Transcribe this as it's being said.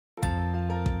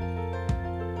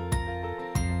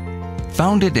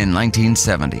Founded in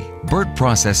 1970, Burt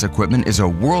Process Equipment is a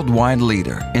worldwide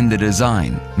leader in the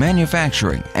design,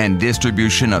 manufacturing, and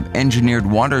distribution of engineered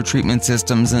water treatment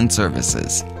systems and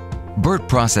services. Burt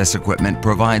Process Equipment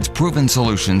provides proven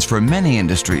solutions for many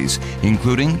industries,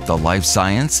 including the life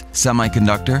science,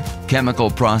 semiconductor, chemical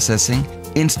processing,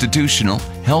 institutional,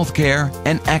 healthcare,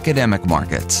 and academic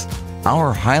markets.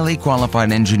 Our highly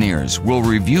qualified engineers will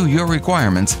review your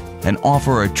requirements and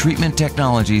offer a treatment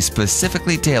technology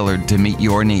specifically tailored to meet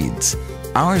your needs.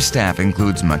 Our staff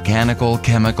includes mechanical,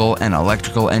 chemical, and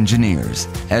electrical engineers,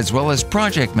 as well as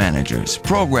project managers,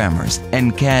 programmers,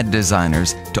 and CAD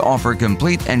designers to offer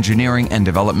complete engineering and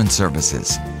development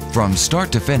services. From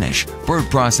start to finish, Burt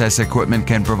Process Equipment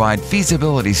can provide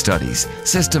feasibility studies,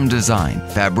 system design,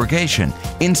 fabrication,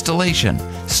 installation,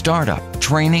 startup,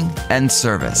 training, and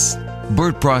service.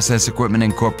 Burt Process Equipment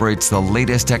incorporates the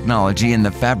latest technology in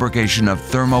the fabrication of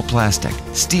thermoplastic,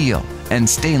 steel, and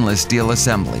stainless steel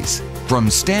assemblies. From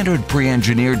standard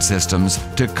pre-engineered systems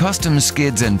to custom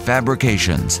skids and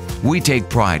fabrications, we take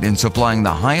pride in supplying the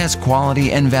highest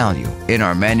quality and value in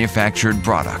our manufactured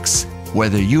products.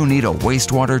 Whether you need a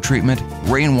wastewater treatment,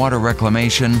 rainwater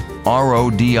reclamation,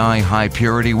 RODI high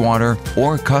purity water,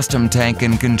 or custom tank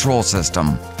and control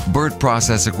system, Burt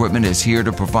Process Equipment is here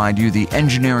to provide you the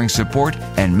engineering support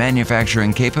and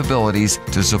manufacturing capabilities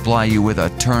to supply you with a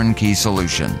turnkey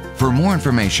solution. For more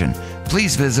information,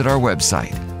 please visit our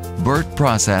website,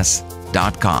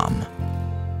 burtprocess.com.